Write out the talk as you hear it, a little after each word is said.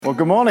Well,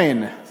 good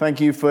morning.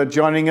 Thank you for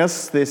joining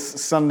us this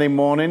Sunday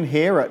morning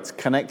here at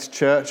Connect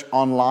Church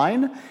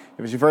Online. If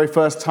it's your very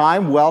first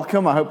time,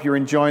 welcome. I hope you're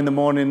enjoying the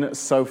morning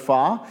so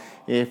far.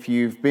 If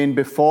you've been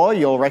before,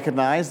 you'll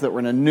recognize that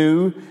we're in a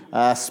new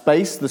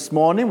space this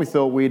morning. We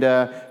thought we'd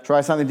try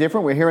something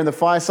different. We're here in the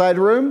fireside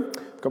room.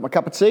 Got my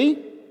cup of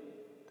tea.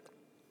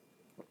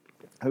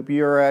 Hope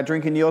you're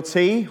drinking your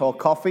tea or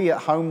coffee at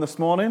home this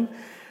morning.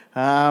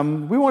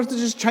 We wanted to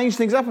just change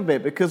things up a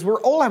bit because we're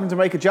all having to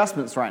make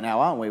adjustments right now,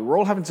 aren't we? We're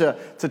all having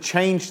to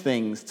change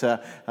things,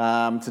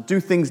 to do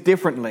things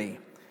differently.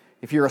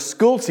 If you're a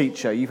school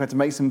teacher, you've had to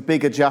make some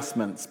big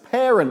adjustments.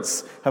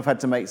 Parents have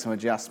had to make some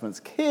adjustments.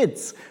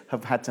 Kids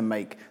have had to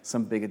make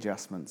some big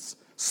adjustments.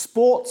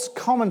 Sports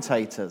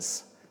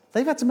commentators,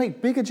 they've had to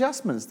make big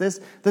adjustments.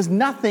 There's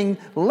nothing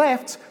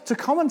left to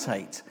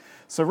commentate.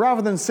 So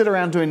rather than sit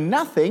around doing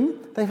nothing,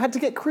 they've had to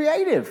get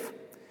creative.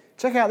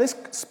 Check out this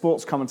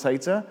sports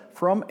commentator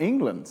from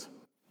England.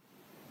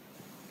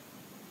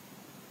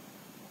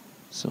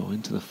 So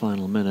into the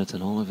final minute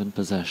and Olive in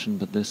possession,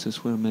 but this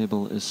is where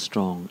Mabel is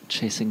strong,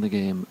 chasing the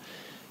game,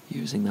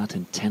 using that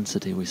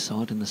intensity. We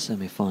saw it in the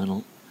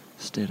semi-final,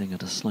 staring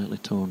at a slightly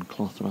torn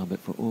cloth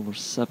rabbit for over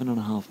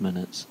 7.5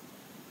 minutes.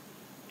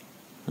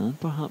 And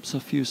perhaps a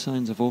few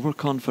signs of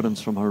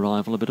overconfidence from her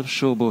rival, a bit of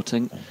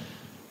showboating.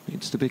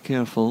 Needs to be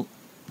careful.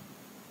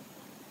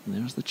 And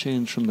there's the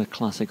change from the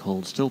classic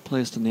hold, still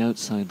placed on the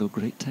outside though,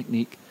 great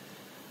technique.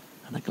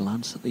 And a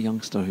glance at the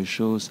youngster who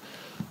shows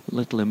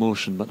little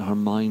emotion, but her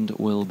mind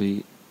will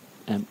be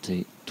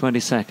empty.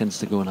 20 seconds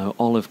to go now.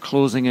 Olive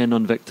closing in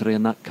on victory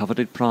and that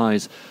coveted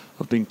prize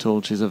of being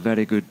told she's a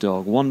very good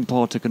dog. One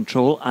paw to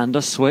control and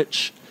a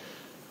switch.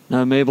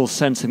 Now Mabel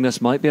sensing this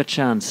might be a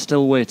chance,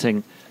 still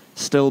waiting,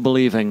 still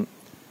believing.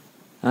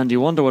 And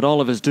you wonder what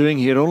Olive is doing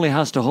here. Only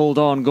has to hold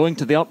on. Going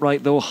to the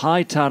upright, though.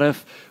 High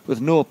tariff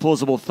with no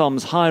opposable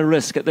thumbs. High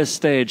risk at this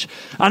stage.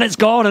 And it's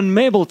gone, and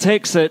Mabel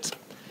takes it.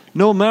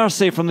 No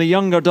mercy from the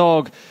younger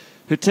dog,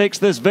 who takes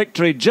this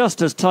victory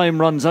just as time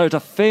runs out.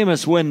 A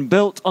famous win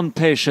built on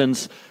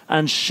patience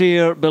and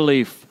sheer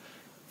belief.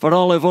 For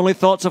Olive, only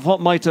thoughts of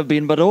what might have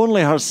been, but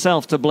only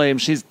herself to blame.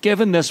 She's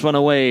given this one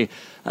away,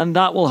 and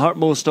that will hurt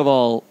most of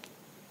all.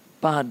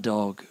 Bad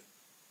dog.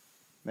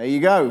 There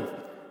you go.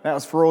 That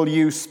was for all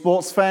you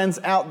sports fans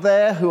out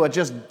there who are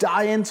just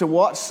dying to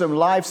watch some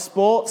live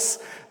sports.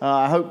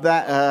 I hope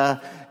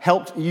that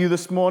helped you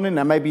this morning.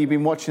 Now, maybe you've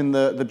been watching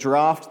the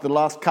draft the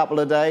last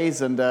couple of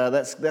days, and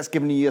that's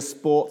given you your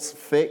sports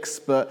fix.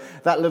 But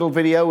that little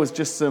video was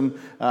just some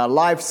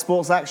live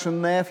sports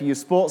action there for you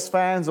sports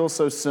fans.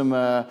 Also,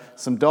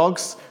 some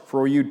dogs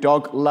for all you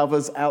dog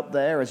lovers out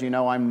there. As you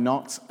know, I'm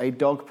not a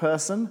dog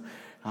person.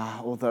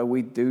 Although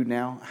we do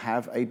now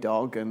have a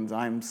dog, and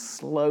I'm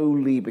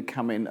slowly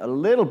becoming a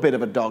little bit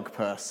of a dog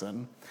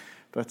person.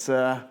 But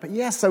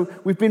yeah, so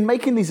we've been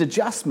making these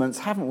adjustments,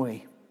 haven't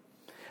we?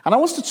 And I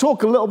want to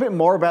talk a little bit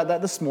more about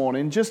that this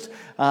morning, just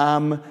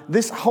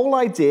this whole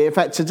idea. In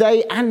fact,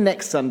 today and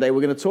next Sunday, we're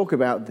going to talk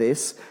about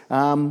this.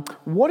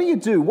 What do you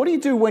do? What do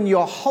you do when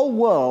your whole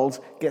world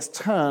gets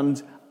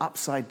turned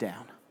upside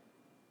down?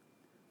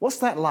 What's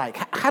that like?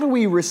 How do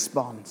we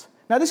respond?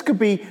 Now, this could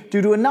be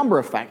due to a number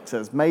of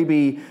factors.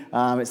 Maybe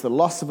it's the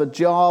loss of a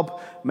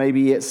job.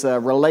 Maybe it's a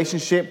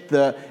relationship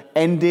that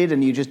ended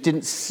and you just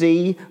didn't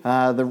see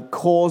the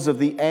cause of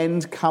the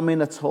end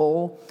coming at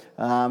all.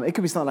 It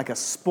could be something like a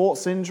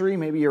sports injury.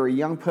 Maybe you're a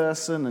young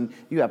person and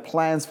you had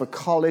plans for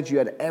college. You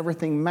had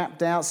everything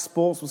mapped out.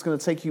 Sports was going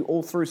to take you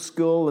all through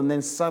school, and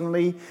then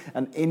suddenly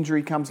an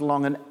injury comes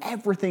along and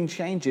everything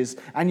changes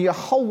and your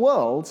whole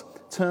world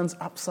turns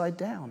upside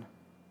down.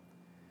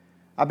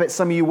 I bet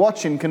some of you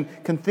watching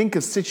can think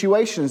of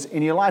situations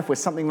in your life where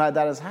something like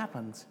that has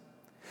happened.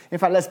 In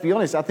fact, let's be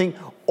honest, I think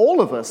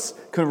all of us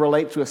can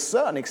relate to a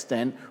certain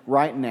extent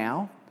right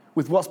now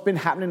with what's been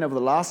happening over the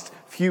last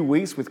few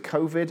weeks with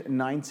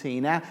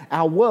COVID-19.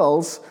 Our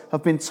worlds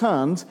have been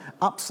turned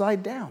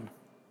upside down.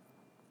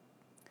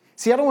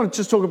 See, I don't want to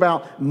just talk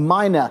about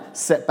minor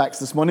setbacks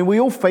this morning. We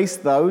all face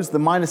those. The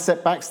minor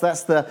setbacks,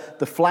 that's the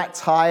flat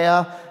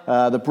tire,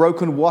 the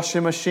broken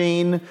washing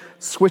machine,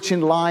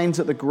 switching lines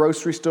at the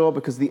grocery store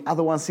because the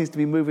other one seems to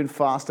be moving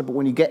faster. But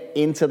when you get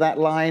into that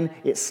line,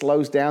 it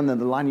slows down. Then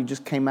the line you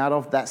just came out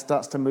of, that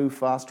starts to move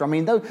faster. I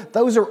mean,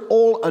 those are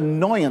all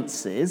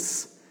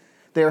annoyances.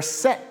 They're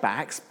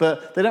setbacks,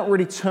 but they don't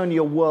really turn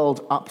your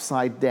world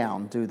upside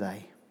down, do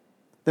they?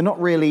 They're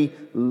not really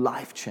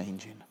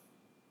life-changing.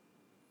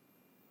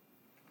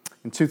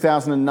 In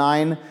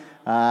 2009,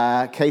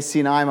 Casey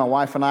and I, my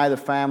wife and I, the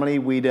family,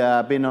 we'd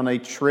been on a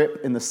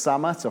trip in the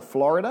summer to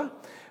Florida.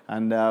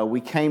 And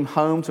we came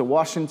home to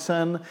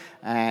Washington,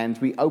 and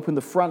we opened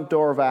the front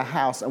door of our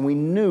house, and we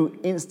knew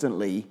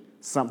instantly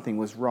something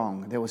was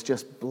wrong. There was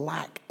just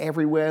black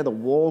everywhere. The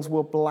walls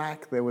were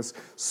black. There was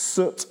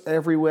soot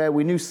everywhere.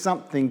 We knew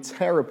something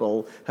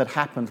terrible had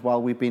happened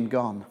while we'd been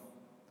gone.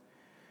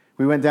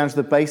 We went down to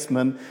the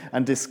basement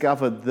and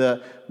discovered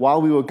that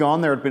while we were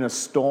gone, there had been a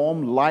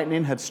storm.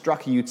 Lightning had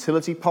struck a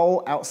utility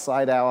pole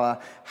outside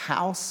our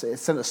house. It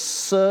sent a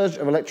surge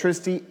of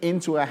electricity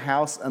into our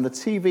house, and the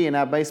TV in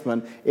our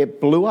basement, it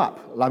blew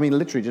up. I mean,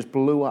 literally just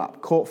blew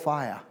up, caught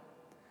fire.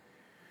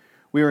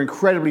 We were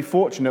incredibly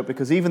fortunate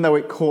because even though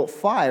it caught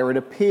fire, it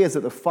appears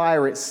that the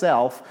fire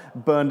itself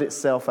burned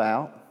itself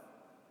out.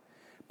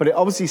 But it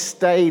obviously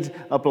stayed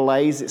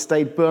ablaze. It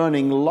stayed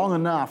burning long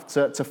enough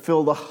to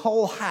fill the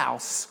whole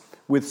house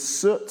with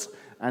soot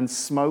and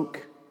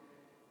smoke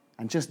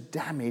and just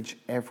damage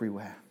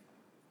everywhere.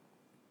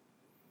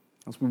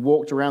 As we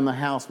walked around the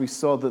house, we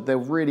saw that there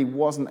really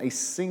wasn't a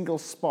single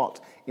spot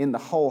in the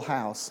whole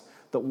house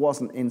that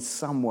wasn't in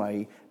some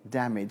way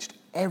damaged.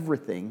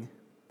 Everything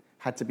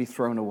had to be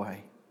thrown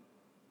away.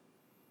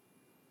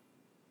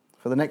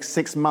 For the next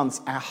 6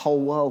 months, our whole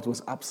world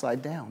was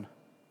upside down.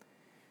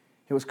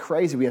 It was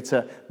crazy. We had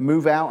to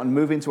move out and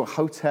move into a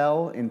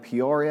hotel in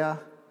Peoria.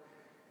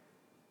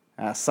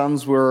 Our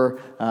sons were,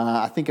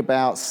 I think,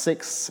 about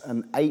 6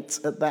 and 8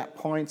 at that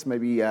point,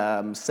 maybe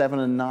 7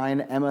 and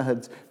 9. Emma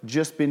had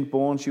just been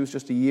born. She was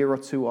just a year or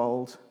two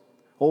old.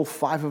 All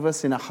 5 of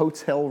us in a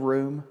hotel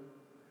room.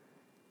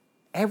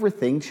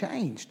 Everything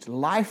changed.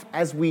 Life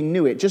as we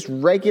knew it, just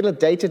regular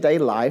day-to-day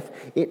life,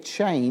 it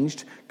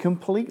changed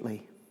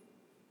completely.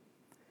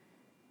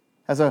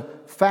 As a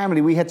family,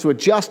 we had to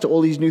adjust to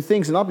all these new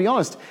things. And I'll be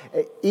honest,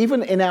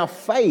 even in our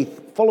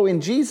faith, following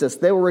Jesus,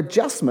 there were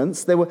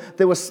adjustments, there were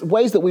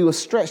ways that we were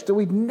stretched that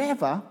we'd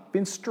never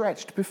been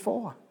stretched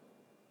before.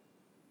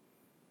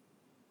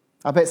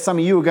 I bet some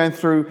of you are going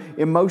through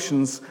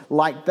emotions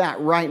like that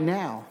right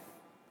now.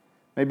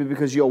 Maybe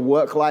because your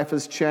work life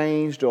has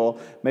changed, or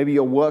maybe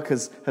your work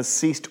has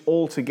ceased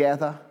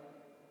altogether.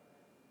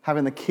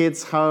 Having the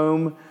kids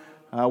home,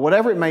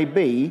 whatever it may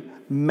be,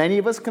 many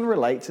of us can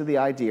relate to the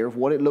idea of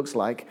what it looks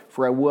like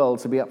for our world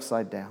to be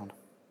upside down.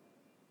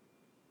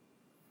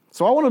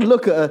 So I want to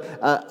look at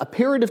a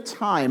period of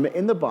time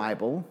in the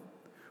Bible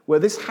where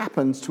this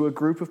happens to a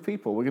group of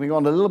people. We're going to go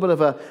on a little bit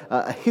of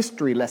a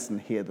history lesson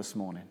here this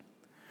morning.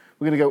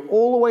 We're going to go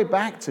all the way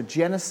back to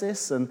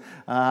Genesis and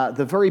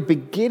the very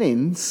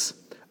beginnings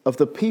of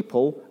the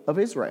people of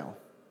Israel.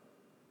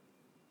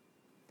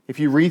 If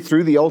you read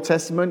through the Old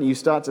Testament, you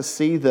start to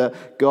see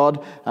that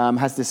God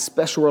has this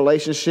special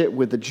relationship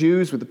with the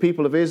Jews, with the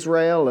people of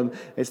Israel, and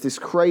it's this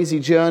crazy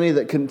journey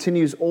that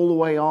continues all the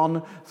way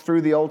on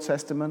through the Old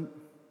Testament.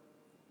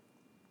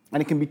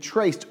 And it can be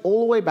traced all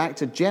the way back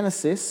to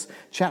Genesis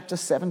chapter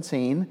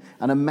 17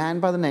 and a man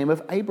by the name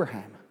of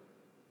Abraham.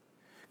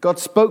 God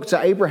spoke to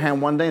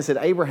Abraham one day and said,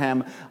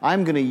 "Abraham,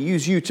 I'm going to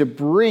use you to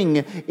bring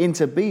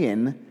into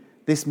being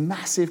this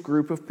massive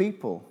group of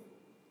people.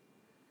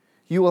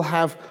 You will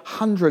have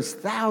hundreds,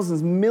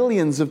 thousands,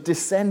 millions of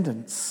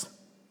descendants."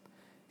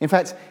 In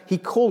fact, he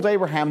called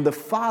Abraham the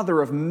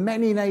father of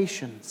many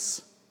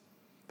nations,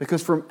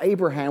 because from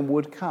Abraham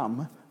would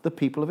come the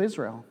people of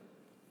Israel.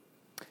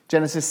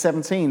 Genesis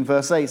 17,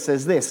 verse 8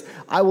 says this,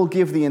 "I will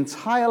give the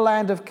entire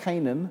land of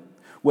Canaan,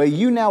 where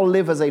you now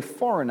live as a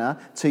foreigner,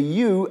 to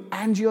you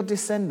and your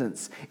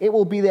descendants. It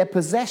will be their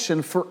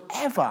possession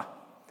forever.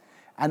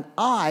 And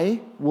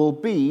I will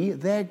be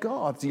their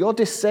God." Your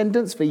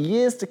descendants for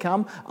years to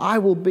come, I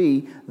will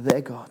be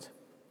their God.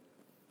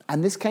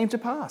 And this came to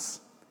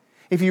pass.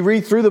 If you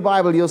read through the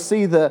Bible, you'll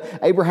see that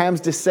Abraham's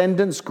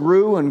descendants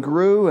grew and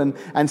grew,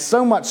 and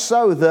so much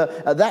so that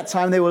at that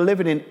time they were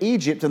living in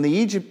Egypt, and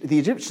the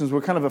Egyptians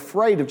were kind of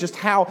afraid of just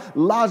how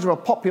large of a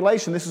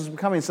population this was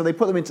becoming, so they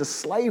put them into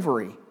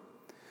slavery.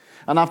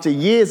 And after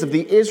years of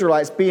the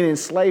Israelites being in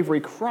slavery,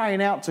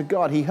 crying out to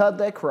God, he heard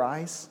their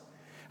cries.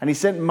 And he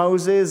sent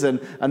Moses,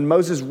 and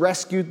Moses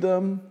rescued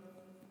them.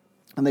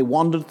 And they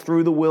wandered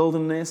through the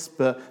wilderness.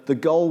 But the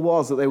goal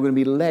was that they were going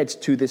to be led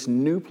to this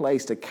new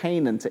place, to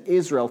Canaan, to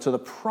Israel, to the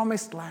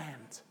promised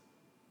land.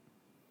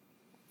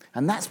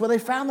 And that's where they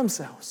found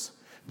themselves.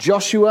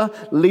 Joshua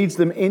leads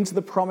them into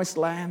the promised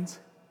land.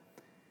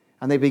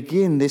 And they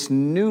begin this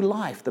new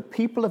life, the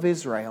people of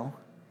Israel,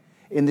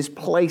 in this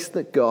place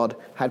that God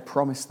had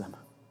promised them.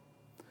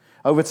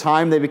 Over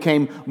time, they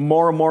became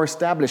more and more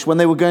established. When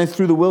they were going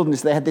through the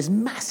wilderness, they had this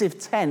massive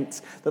tent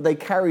that they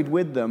carried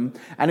with them,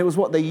 and it was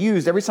what they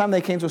used. Every time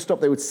they came to a stop,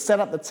 they would set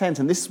up the tent,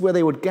 and this is where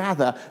they would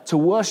gather to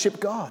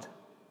worship God.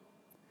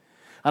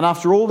 And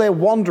after all their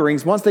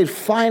wanderings, once they'd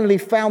finally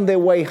found their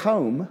way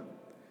home,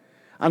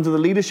 under the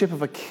leadership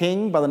of a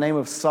king by the name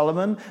of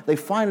Solomon, they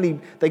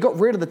got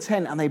rid of the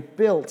tent and they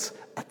built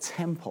a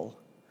temple.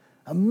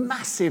 A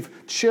massive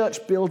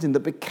church building that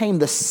became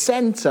the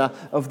center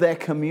of their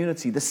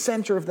community, the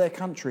center of their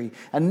country.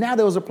 And now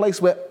there was a place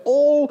where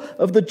all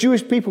of the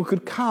Jewish people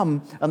could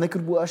come and they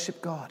could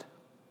worship God.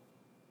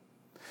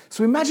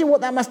 So imagine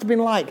what that must have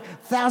been like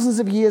thousands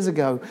of years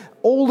ago.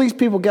 All these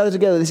people gathered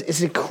together,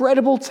 this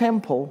incredible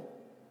temple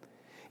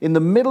in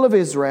the middle of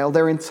Israel,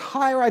 their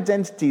entire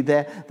identity,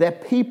 their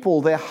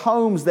people, their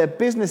homes, their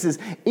businesses,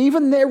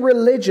 even their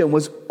religion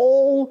was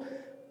all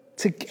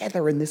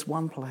together in this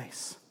one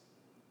place.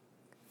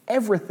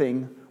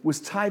 Everything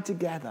was tied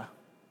together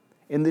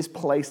in this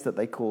place that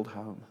they called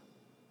home.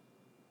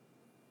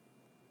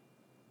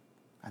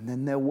 And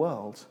then their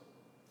world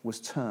was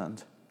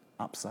turned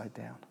upside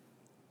down.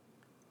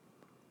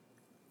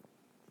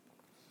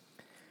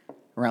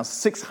 Around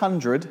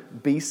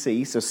 600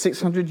 BC, so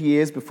 600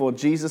 years before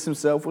Jesus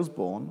himself was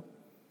born,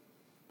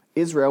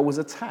 Israel was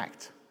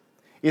attacked.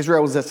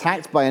 Israel was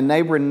attacked by a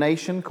neighboring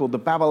nation called the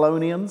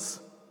Babylonians.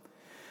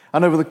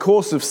 And over the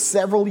course of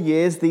several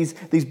years, these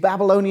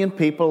Babylonian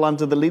people,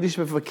 under the leadership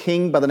of a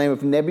king by the name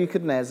of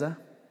Nebuchadnezzar,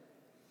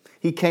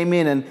 he came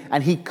in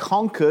and he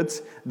conquered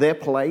their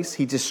place,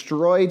 he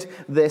destroyed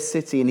their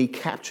city, and he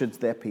captured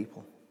their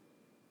people.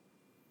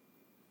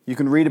 You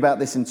can read about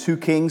this in 2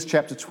 Kings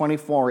chapter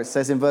 24. It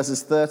says in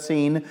verses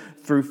 13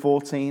 through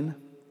 14,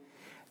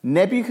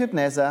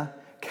 Nebuchadnezzar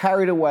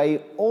carried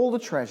away all the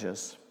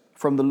treasures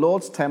from the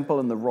Lord's temple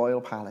and the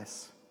royal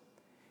palace.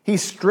 He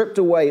stripped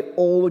away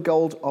all the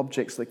gold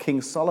objects that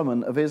King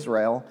Solomon of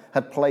Israel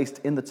had placed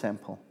in the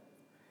temple.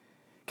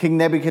 King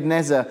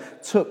Nebuchadnezzar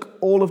took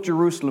all of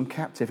Jerusalem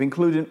captive,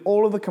 including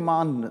all of the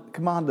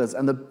commanders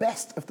and the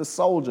best of the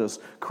soldiers,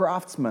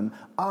 craftsmen,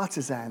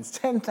 artisans,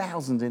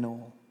 10,000 in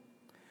all.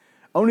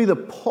 Only the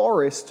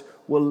poorest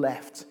were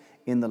left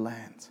in the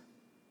land.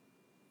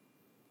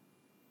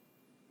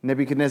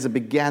 Nebuchadnezzar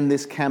began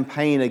this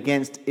campaign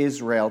against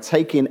Israel,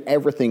 taking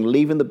everything,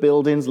 leaving the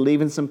buildings,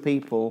 leaving some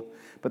people,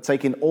 but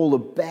taking all the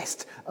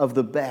best of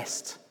the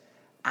best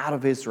out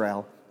of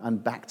Israel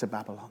and back to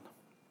Babylon.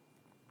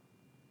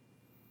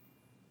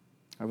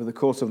 Over the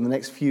course of the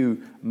next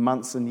few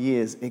months and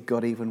years, it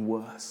got even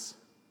worse.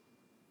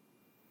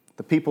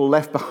 The people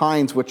left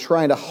behind were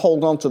trying to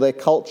hold on to their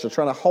culture,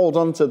 trying to hold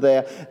on to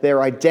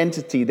their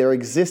identity, their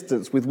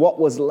existence with what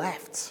was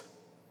left.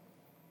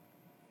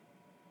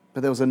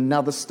 But there was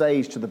another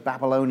stage to the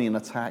Babylonian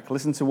attack.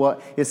 Listen to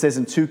what it says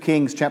in 2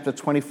 Kings chapter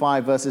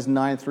 25, verses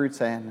 9 through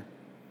 10.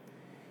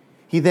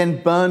 He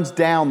then burned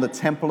down the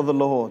temple of the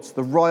Lord,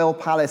 the royal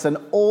palace, and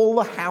all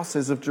the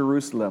houses of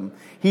Jerusalem.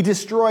 He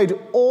destroyed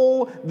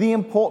all the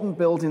important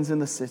buildings in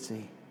the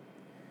city.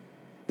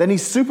 Then he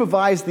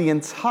supervised the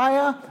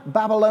entire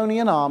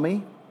Babylonian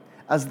army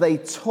as they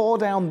tore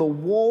down the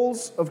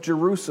walls of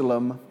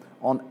Jerusalem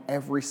on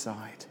every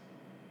side.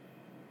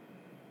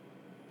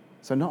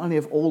 So not only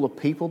have all the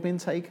people been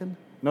taken,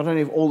 not only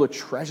have all the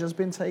treasures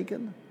been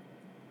taken,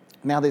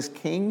 now this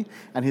king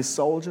and his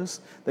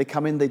soldiers, they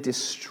come in, they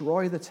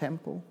destroy the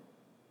temple,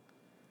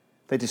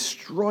 they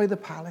destroy the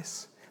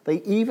palace,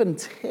 they even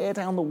tear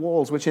down the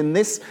walls, which in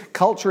this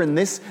culture, in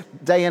this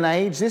day and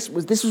age, this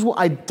was what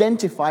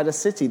identified a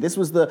city. This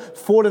was the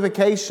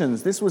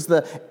fortifications, this was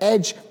the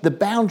edge, the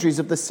boundaries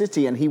of the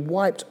city, and he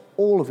wiped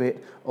all of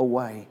it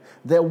away.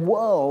 Their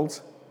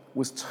world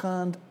was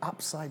turned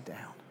upside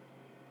down.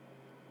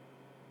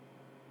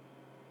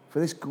 For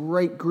this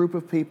great group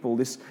of people,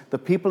 the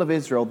people of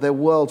Israel, their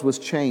world was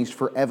changed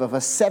forever. For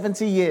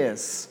 70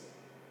 years,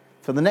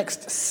 for the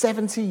next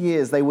 70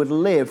 years, they would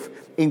live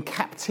in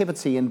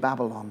captivity in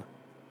Babylon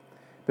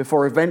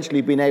before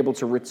eventually being able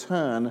to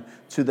return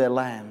to their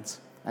land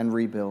and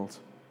rebuild.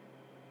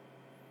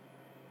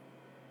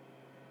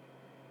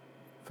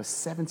 For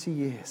 70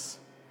 years,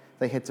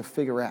 they had to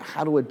figure out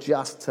how to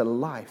adjust to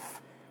life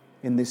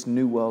in this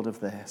new world of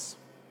theirs.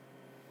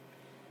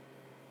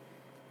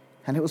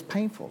 And it was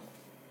painful.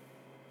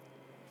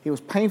 It was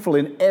painful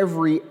in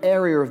every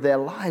area of their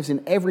lives,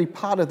 in every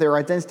part of their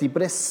identity,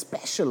 but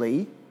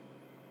especially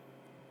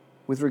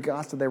with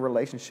regards to their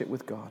relationship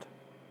with God.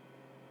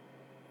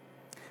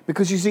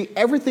 Because you see,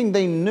 everything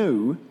they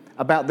knew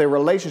about their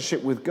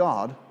relationship with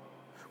God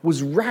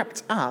was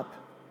wrapped up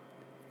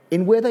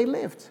in where they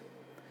lived.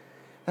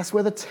 That's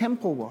where the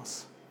temple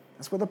was.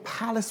 That's where the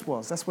palace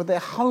was. That's where their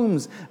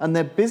homes and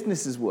their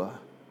businesses were.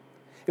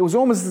 It was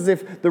almost as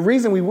if the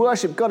reason we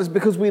worship God is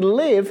because we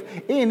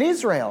live in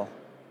Israel.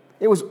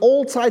 It was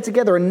all tied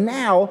together, and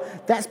now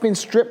that's been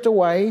stripped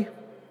away.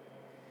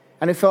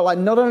 And it felt like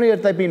not only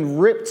had they been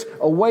ripped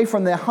away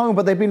from their home,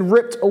 but they've been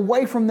ripped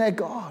away from their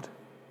God.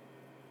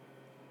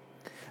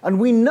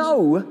 And we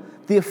know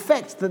the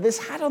effect that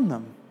this had on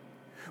them.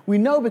 We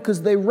know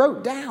because they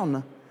wrote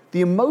down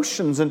the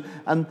emotions and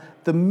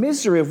the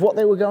misery of what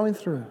they were going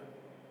through.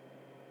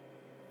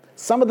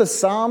 Some of the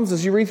Psalms,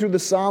 as you read through the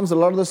Psalms, a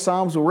lot of the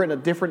Psalms were written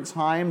at different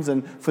times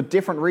and for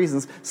different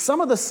reasons.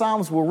 Some of the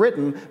Psalms were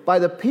written by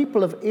the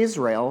people of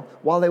Israel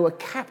while they were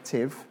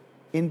captive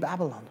in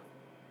Babylon.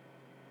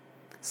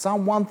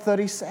 Psalm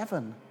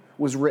 137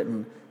 was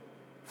written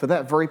for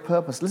that very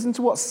purpose. Listen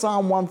to what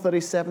Psalm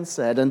 137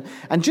 said.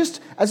 And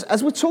just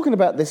as we're talking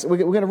about this, we're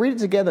going to read it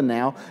together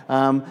now.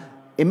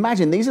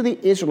 Imagine these are the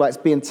Israelites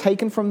being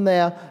taken from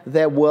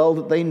their world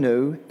that they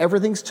knew.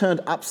 Everything's turned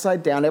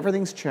upside down.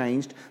 Everything's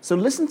changed. So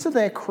listen to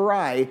their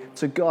cry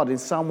to God in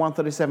Psalm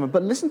 137.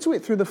 But listen to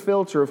it through the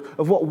filter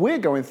of what we're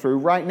going through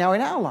right now in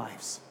our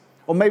lives.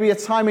 Or maybe a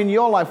time in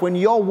your life when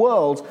your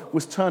world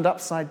was turned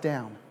upside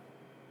down.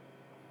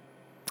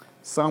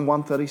 Psalm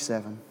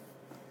 137.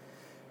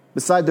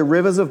 Beside the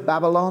rivers of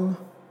Babylon,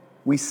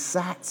 we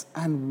sat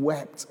and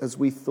wept as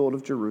we thought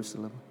of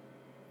Jerusalem.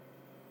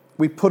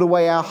 We put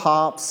away our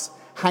harps,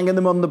 hanging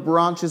them on the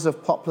branches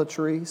of poplar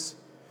trees.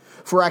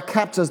 For our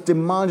captors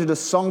demanded a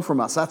song from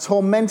us. Our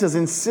tormentors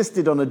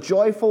insisted on a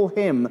joyful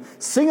hymn.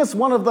 Sing us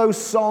one of those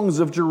songs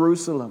of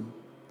Jerusalem.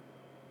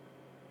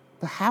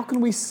 But how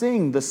can we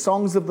sing the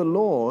songs of the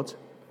Lord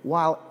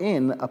while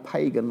in a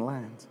pagan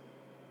land?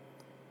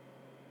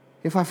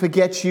 If I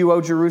forget you,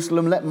 O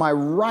Jerusalem, let my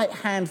right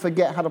hand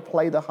forget how to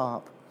play the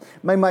harp.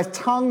 May my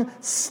tongue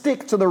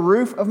stick to the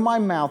roof of my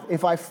mouth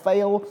if I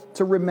fail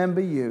to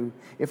remember you,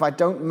 if I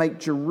don't make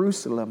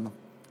Jerusalem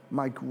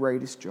my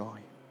greatest joy.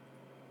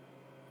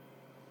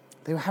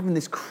 They were having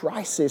this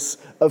crisis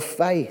of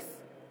faith.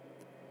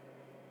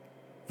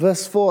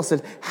 Verse 4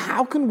 said,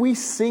 how can we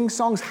sing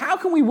songs? How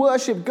can we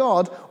worship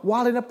God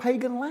while in a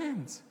pagan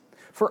land?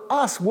 For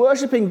us,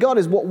 worshiping God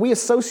is what we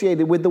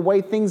associated with the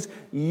way things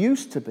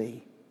used to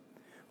be.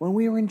 When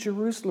we were in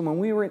Jerusalem, when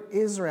we were in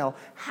Israel,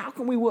 how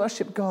can we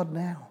worship God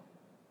now?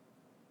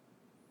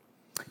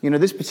 You know,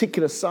 this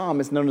particular psalm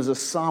is known as a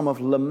psalm of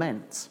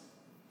lament.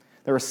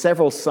 There are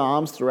several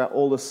psalms throughout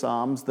all the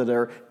psalms that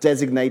are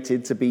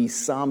designated to be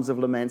psalms of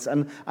laments.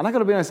 And I've got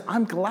to be honest,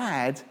 I'm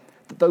glad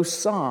that those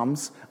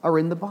psalms are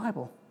in the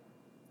Bible.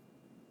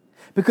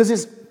 Because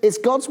it's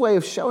God's way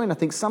of showing, I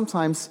think,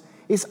 sometimes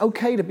it's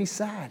okay to be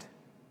sad.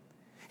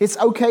 It's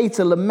okay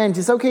to lament.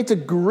 It's okay to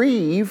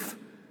grieve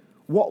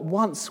what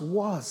once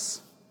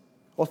was,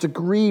 or to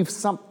grieve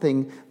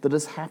something that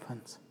has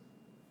happened.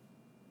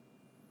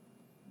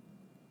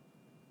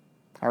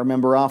 I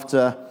remember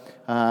after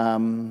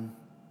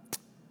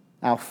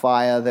our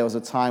fire, there was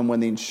a time when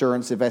the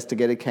insurance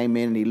investigator came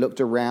in and he looked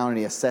around and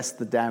he assessed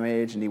the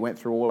damage and he went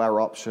through all our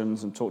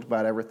options and talked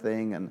about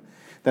everything. And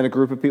then a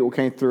group of people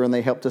came through and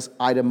they helped us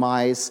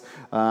itemize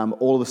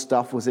all of the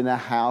stuff was in our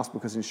house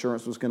because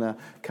insurance was going to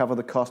cover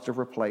the cost of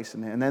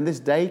replacing it. And then this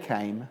day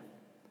came,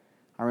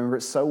 I remember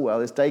it so well,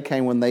 this day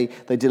came when they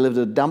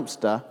delivered a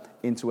dumpster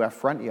into our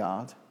front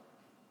yard.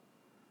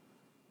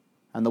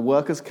 And the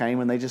workers came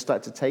and they just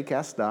started to take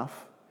our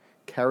stuff,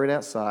 carry it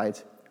outside,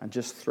 and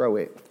just throw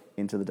it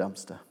into the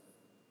dumpster.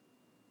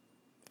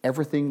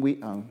 Everything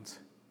we owned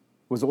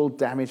was all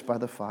damaged by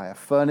the fire.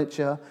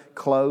 Furniture,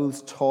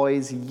 clothes,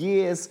 toys,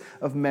 years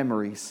of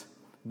memories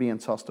being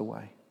tossed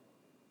away.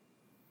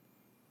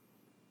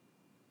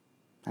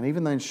 And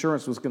even though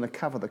insurance was going to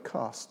cover the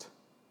cost,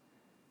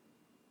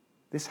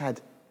 this had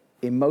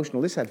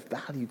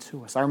value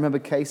to us. I remember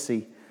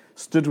Casey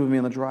stood with me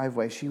on the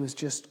driveway. She was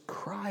just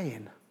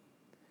crying,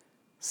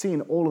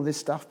 seeing all of this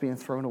stuff being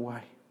thrown away.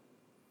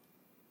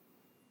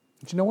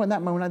 Do you know what, in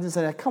that moment I didn't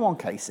say, come on,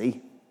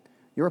 Casey,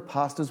 you're a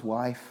pastor's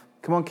wife.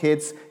 Come on,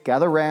 kids,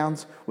 gather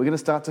round. We're going to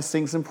start to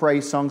sing some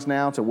praise songs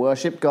now to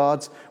worship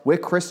God. We're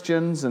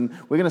Christians, and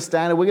we're going to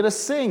stand and we're going to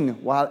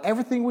sing while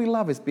everything we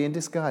love is being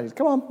discarded.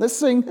 Come on, let's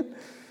sing.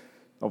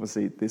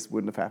 Obviously, this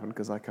wouldn't have happened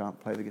because I can't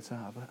play the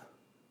guitar, but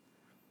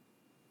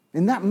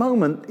in that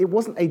moment, it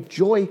wasn't a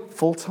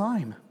joyful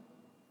time.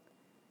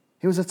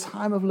 It was a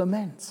time of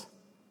lament.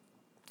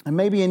 And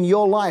maybe in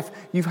your life,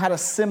 you've had a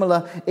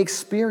similar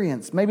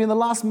experience. Maybe in the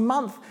last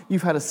month,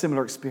 you've had a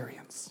similar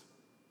experience.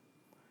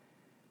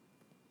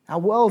 Our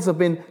worlds have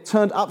been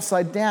turned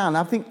upside down.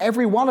 I think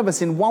every one of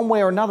us in one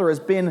way or another has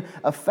been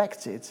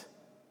affected.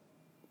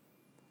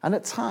 And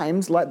at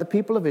times, like the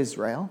people of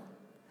Israel,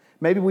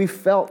 maybe we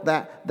felt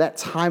that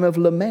time of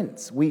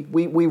lament.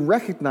 We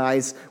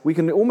recognize, we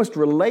can almost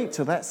relate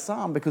to that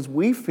psalm because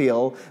we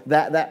feel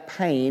that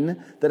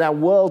pain, that our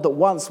world that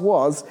once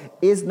was,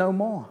 is no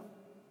more.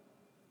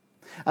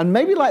 And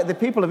maybe like the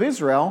people of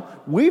Israel,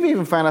 we've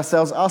even found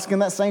ourselves asking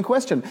that same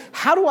question.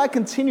 How do I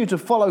continue to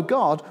follow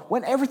God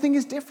when everything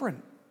is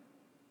different?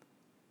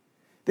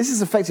 This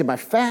has affected my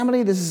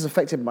family. This has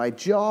affected my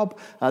job.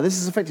 This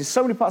has affected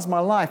so many parts of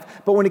my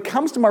life. But when it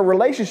comes to my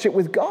relationship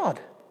with God,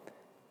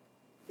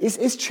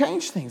 it's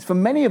changed things. For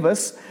many of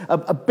us,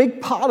 a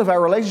big part of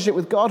our relationship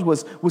with God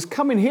was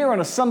coming here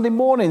on a Sunday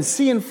morning,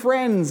 seeing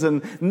friends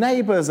and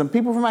neighbors and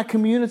people from our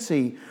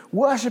community,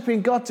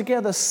 worshiping God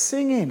together,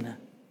 singing,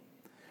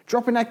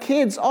 dropping our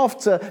kids off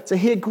to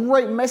hear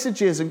great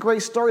messages and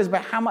great stories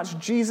about how much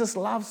Jesus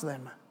loves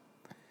them.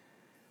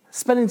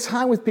 Spending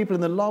time with people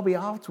in the lobby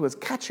afterwards,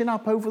 catching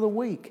up over the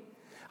week.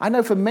 I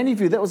know for many of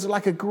you, that was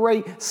like a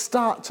great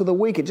start to the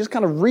week. It just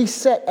kind of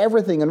reset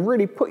everything and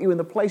really put you in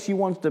the place you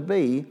wanted to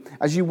be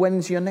as you went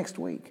into your next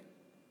week.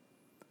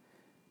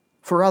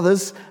 For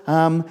others,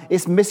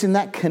 it's missing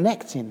that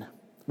connecting.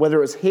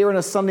 Whether it's here on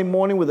a Sunday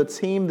morning with a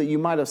team that you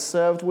might have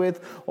served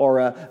with or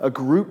a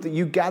group that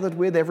you gathered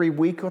with every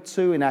week or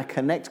two in our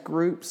connect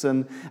groups.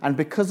 And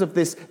because of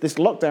this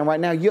lockdown right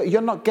now,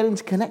 you're not getting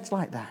to connect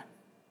like that.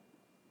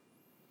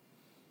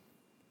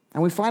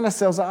 And we find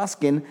ourselves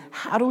asking,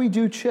 how do we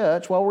do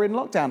church while we're in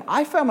lockdown?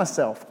 I found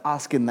myself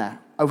asking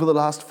that over the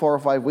last 4 or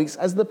 5 weeks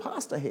as the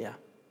pastor here.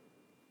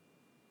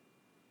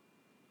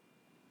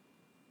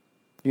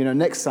 You know,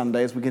 next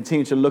Sunday, as we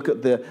continue to look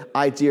at the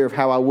idea of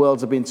how our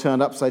worlds have been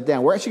turned upside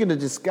down, we're actually going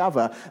to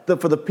discover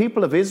that for the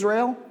people of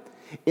Israel,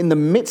 in the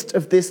midst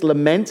of this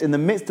lament, in the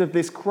midst of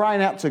this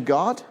crying out to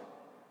God,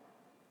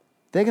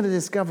 they're going to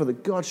discover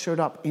that God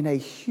showed up in a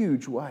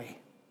huge way.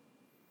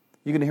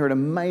 You're going to hear an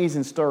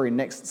amazing story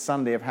next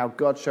Sunday of how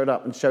God showed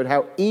up and showed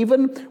how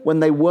even when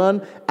they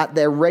weren't at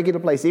their regular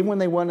place, even when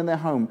they weren't in their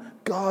home,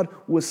 God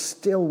was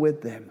still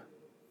with them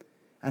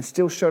and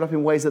still showed up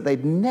in ways that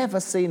they'd never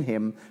seen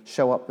him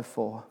show up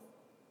before.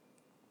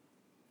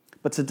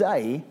 But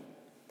today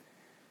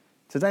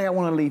I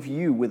want to leave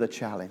you with a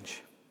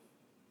challenge.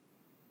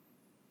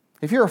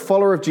 If you're a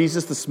follower of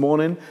Jesus this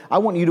morning, I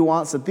want you to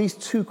answer these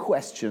two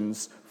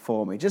questions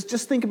for me.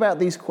 Just think about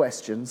these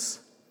questions.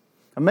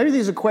 And maybe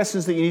these are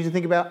questions that you need to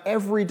think about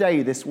every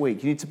day this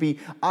week. You need to be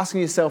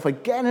asking yourself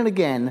again and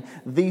again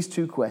these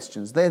two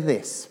questions. They're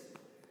this.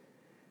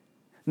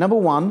 Number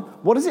one,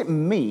 what does it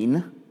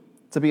mean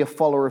to be a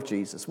follower of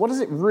Jesus? What does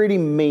it really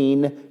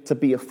mean to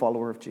be a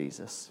follower of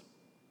Jesus?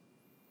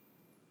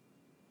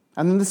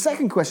 And then the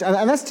second question,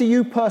 and that's to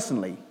you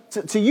personally.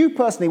 To you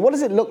personally, what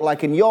does it look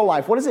like in your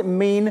life? What does it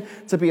mean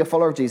to be a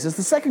follower of Jesus?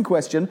 The second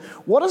question,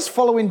 what does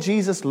following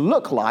Jesus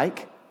look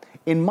like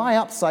in my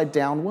upside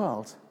down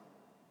world?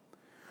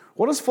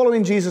 What does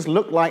following Jesus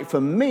look like for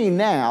me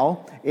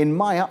now in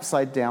my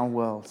upside down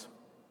world?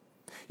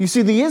 You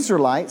see, the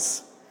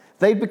Israelites,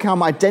 they'd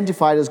become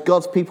identified as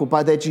God's people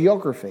by their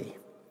geography,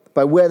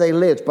 by where they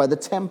lived, by the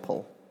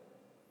temple.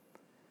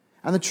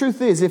 And the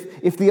truth is,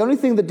 if the only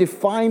thing that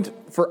defined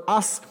for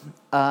us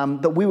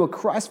that we were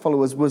Christ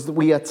followers was that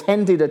we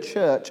attended a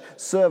church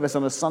service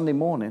on a Sunday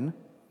morning,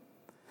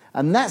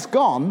 and that's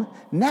gone,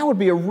 now would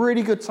be a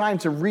really good time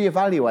to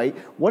reevaluate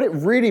what it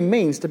really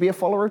means to be a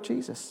follower of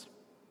Jesus.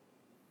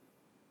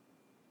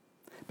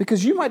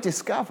 Because you might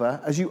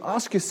discover, as you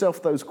ask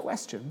yourself those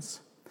questions,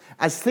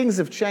 as things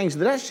have changed,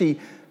 that actually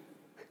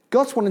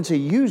God's wanting to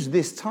use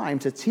this time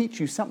to teach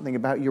you something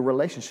about your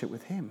relationship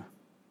with him.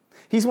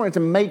 He's wanting to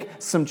make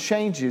some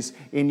changes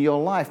in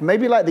your life.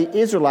 Maybe like the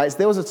Israelites,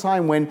 there was a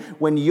time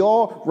when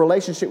your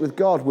relationship with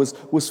God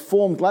was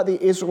formed like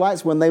the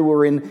Israelites when they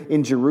were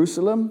in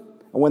Jerusalem.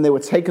 And when they were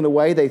taken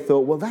away, they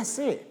thought, well, that's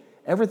it.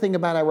 Everything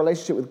about our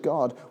relationship with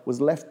God was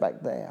left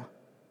back there.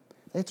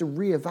 They had to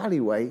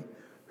reevaluate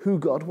who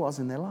God was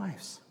in their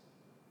lives.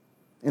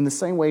 In the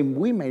same way,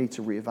 we may need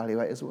to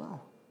reevaluate as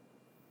well.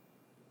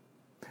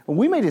 And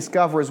we may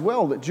discover as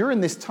well that during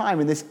this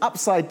time, in this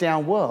upside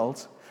down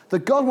world, that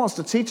God wants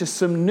to teach us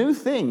some new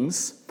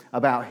things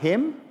about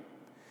him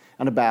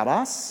and about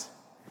us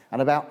and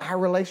about our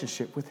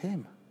relationship with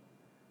him.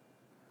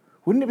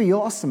 Wouldn't it be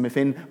awesome if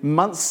in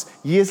months,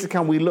 years to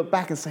come, we look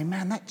back and say,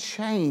 man, that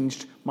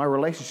changed my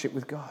relationship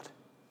with God.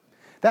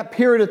 That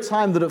period of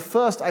time that at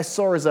first I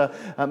saw as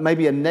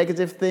maybe a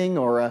negative thing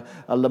or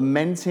a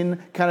lamenting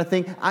kind of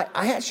thing,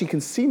 I actually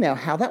can see now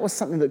how that was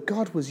something that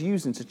God was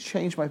using to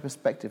change my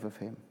perspective of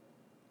him.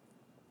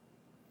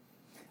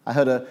 I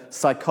heard a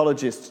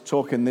psychologist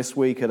talking this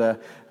week at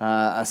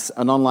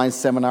an online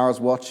seminar I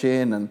was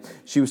watching, and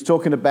she was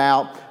talking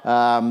about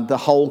the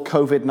whole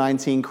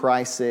COVID-19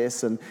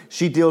 crisis, and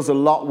she deals a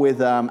lot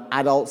with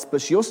adults, but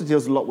she also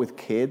deals a lot with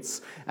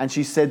kids, and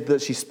she said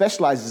that she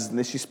specializes in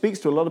this. She speaks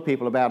to a lot of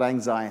people about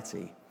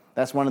anxiety.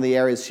 That's one of the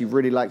areas she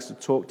really likes to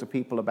talk to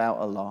people about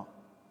a lot.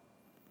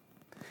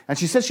 And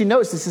she said she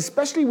noticed this,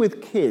 especially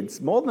with kids,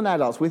 more than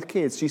adults, with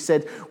kids. She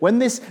said when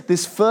this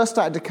first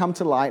started to come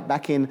to light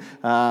back in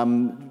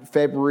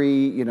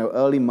February,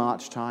 early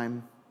March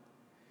time,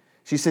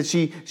 she said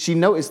she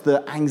noticed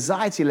the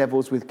anxiety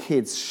levels with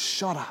kids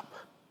shot up.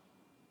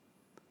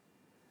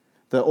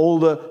 That all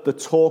the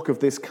talk of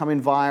this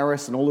coming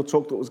virus and all the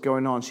talk that was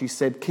going on, she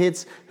said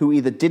kids who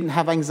either didn't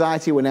have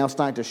anxiety were now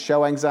starting to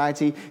show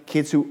anxiety.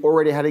 Kids who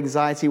already had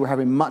anxiety were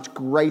having much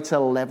greater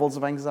levels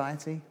of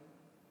anxiety.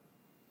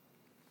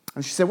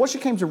 And she said what she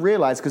came to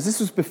realize, because this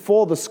was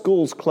before the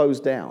schools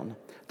closed down,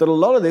 that a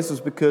lot of this was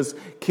because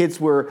kids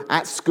were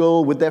at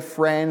school with their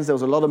friends. There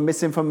was a lot of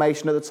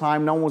misinformation at the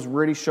time. No one was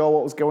really sure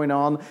what was going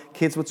on.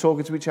 Kids were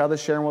talking to each other,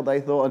 sharing what they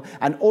thought.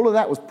 And all of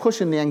that was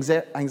pushing the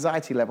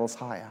anxiety levels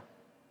higher.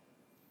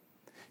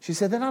 She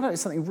said, then I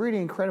noticed something really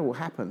incredible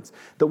happened.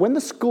 That when the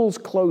schools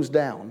closed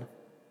down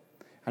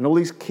and all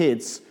these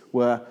kids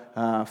were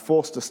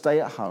forced to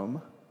stay at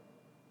home,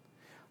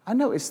 I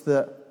noticed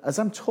that as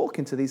I'm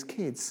talking to these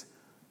kids,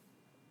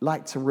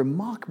 like to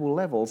remarkable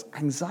levels,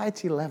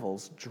 anxiety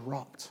levels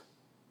dropped.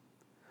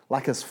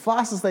 Like as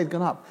fast as they'd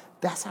gone up,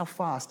 that's how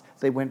fast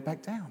they went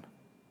back down.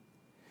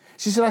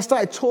 She said, I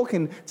started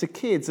talking to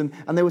kids and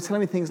they were telling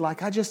me things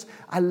like,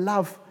 I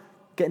love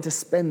getting to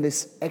spend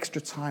this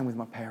extra time with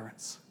my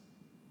parents.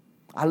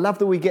 I love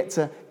that we get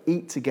to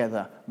eat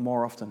together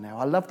more often now.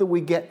 I love that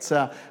we get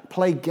to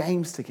play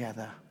games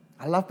together.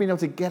 I love being able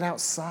to get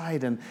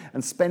outside and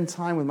spend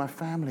time with my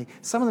family.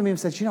 Some of them even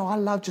said, I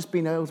love just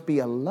being able to be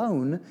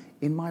alone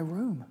in my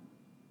room.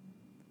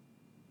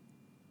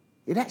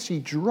 It actually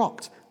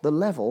dropped the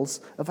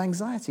levels of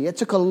anxiety. It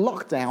took a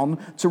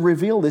lockdown to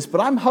reveal this, but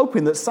I'm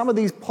hoping that some of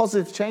these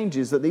positive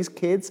changes that these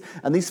kids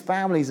and these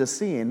families are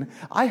seeing,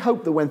 I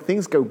hope that when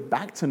things go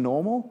back to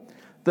normal,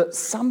 that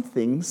some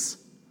things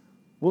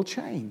will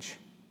change.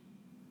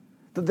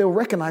 That they'll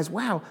recognize,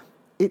 wow,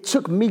 it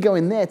took me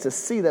going there to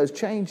see those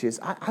changes.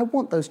 I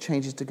want those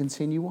changes to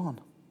continue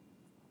on.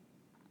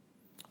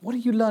 What are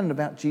you learning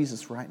about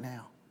Jesus right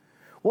now?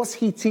 What's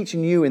he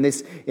teaching you in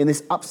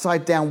this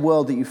upside down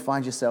world that you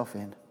find yourself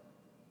in?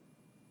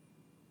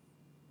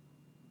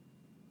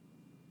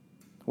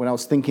 When I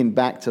was thinking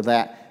back to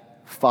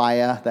that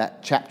fire,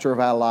 that chapter of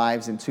our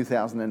lives in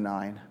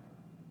 2009,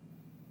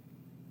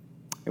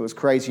 it was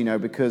crazy,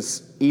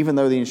 because even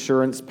though the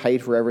insurance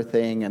paid for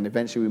everything and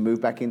eventually we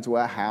moved back into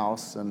our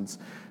house and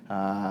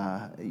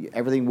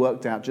everything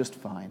worked out just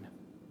fine,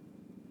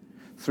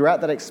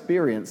 throughout that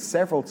experience,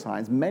 several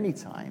times, many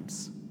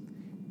times,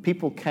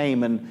 people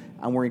came and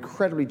were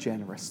incredibly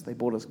generous. They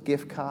bought us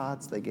gift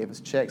cards, they gave us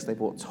checks, they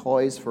bought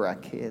toys for our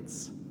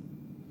kids.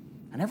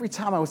 And every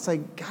time I would say,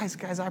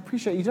 guys, I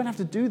appreciate it. You don't have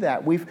to do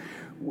that.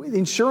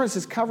 Insurance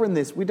is covering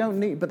this. We don't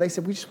need, but they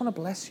said, we just want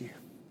to bless you.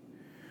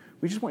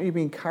 We just want you to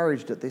be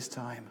encouraged at this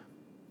time.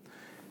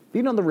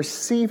 Being on the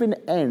receiving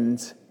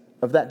end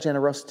of that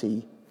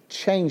generosity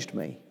changed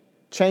me,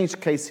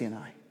 changed Casey and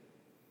I.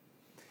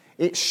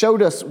 It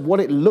showed us what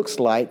it looks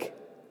like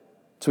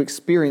to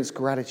experience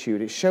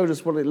gratitude. It showed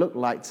us what it looked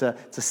like to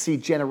see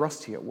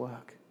generosity at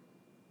work.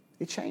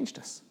 It changed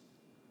us.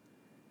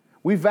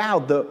 We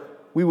vowed that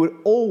we would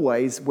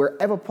always,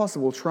 wherever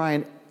possible, try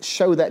and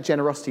show that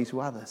generosity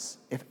to others.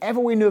 If ever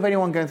we knew of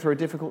anyone going through a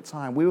difficult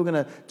time, we were going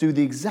to do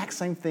the exact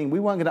same thing. We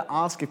weren't going to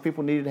ask if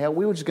people needed help.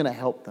 We were just going to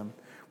help them.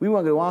 We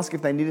weren't going to ask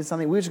if they needed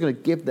something. We were just going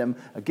to give them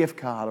a gift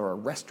card or a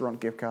restaurant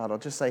gift card or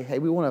just say, hey,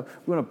 we want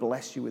to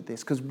bless you with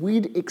this, because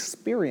we'd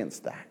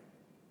experienced that.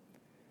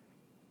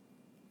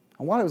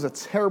 And while it was a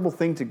terrible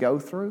thing to go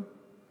through,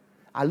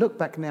 I look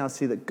back now and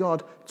see that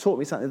God taught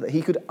me something that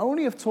he could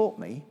only have taught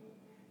me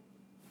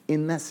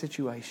in that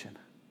situation.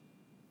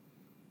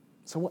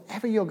 So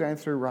whatever you're going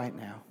through right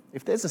now,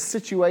 if there's a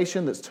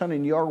situation that's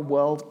turning your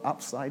world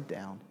upside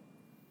down,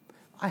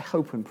 I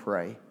hope and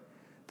pray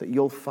that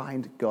you'll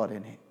find God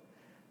in it,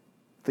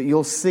 that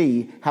you'll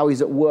see how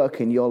he's at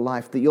work in your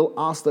life, that you'll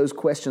ask those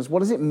questions. What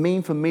does it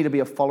mean for me to be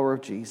a follower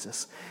of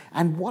Jesus?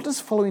 And what does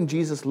following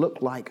Jesus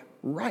look like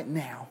right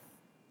now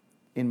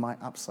in my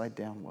upside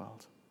down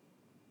world?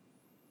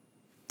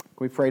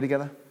 Can we pray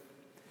together?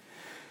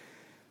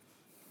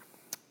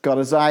 God,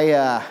 as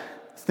I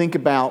think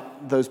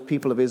about those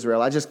people of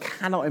Israel, I just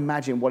cannot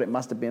imagine what it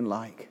must have been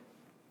like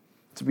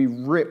to be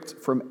ripped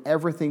from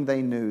everything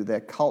they knew, their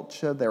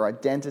culture, their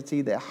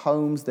identity, their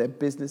homes, their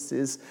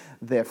businesses,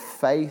 their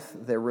faith,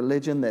 their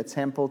religion, their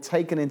temple,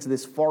 taken into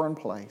this foreign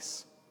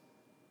place.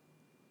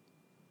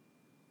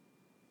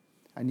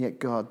 And yet,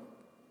 God,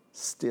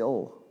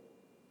 still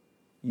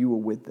you were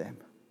with them.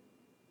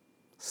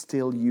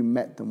 Still you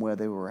met them where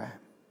they were at.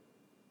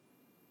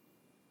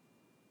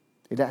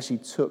 It actually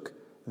took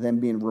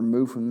them being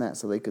removed from that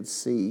so they could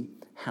see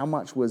how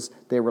much was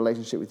their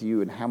relationship with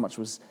you and how much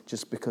was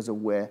just because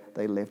of where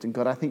they lived. And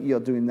God, I think you're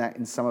doing that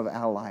in some of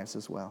our lives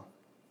as well.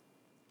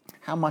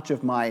 How much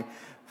of my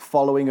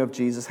following of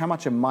Jesus, how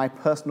much of my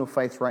personal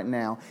faith right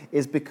now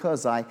is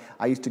because I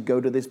used to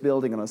go to this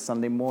building on a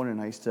Sunday morning,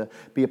 I used to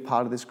be a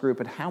part of this group,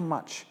 and how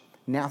much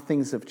now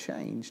things have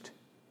changed.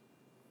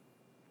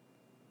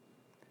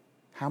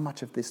 How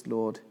much of this,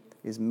 Lord,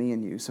 is me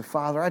and you? So,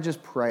 Father, I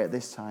just pray at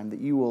this time that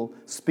you will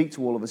speak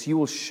to all of us. You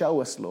will show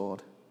us,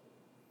 Lord,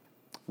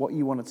 what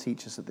you want to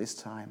teach us at this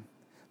time,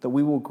 that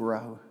we will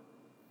grow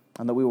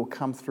and that we will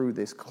come through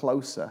this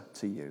closer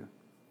to you.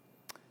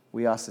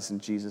 We ask this in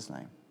Jesus'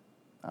 name.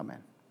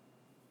 Amen.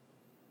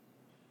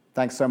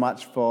 Thanks so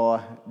much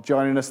for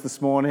joining us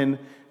this morning.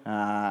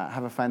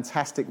 Have a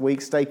fantastic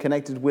week. Stay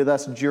connected with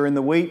us during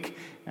the week,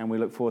 and we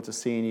look forward to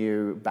seeing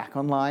you back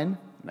online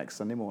next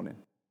Sunday morning.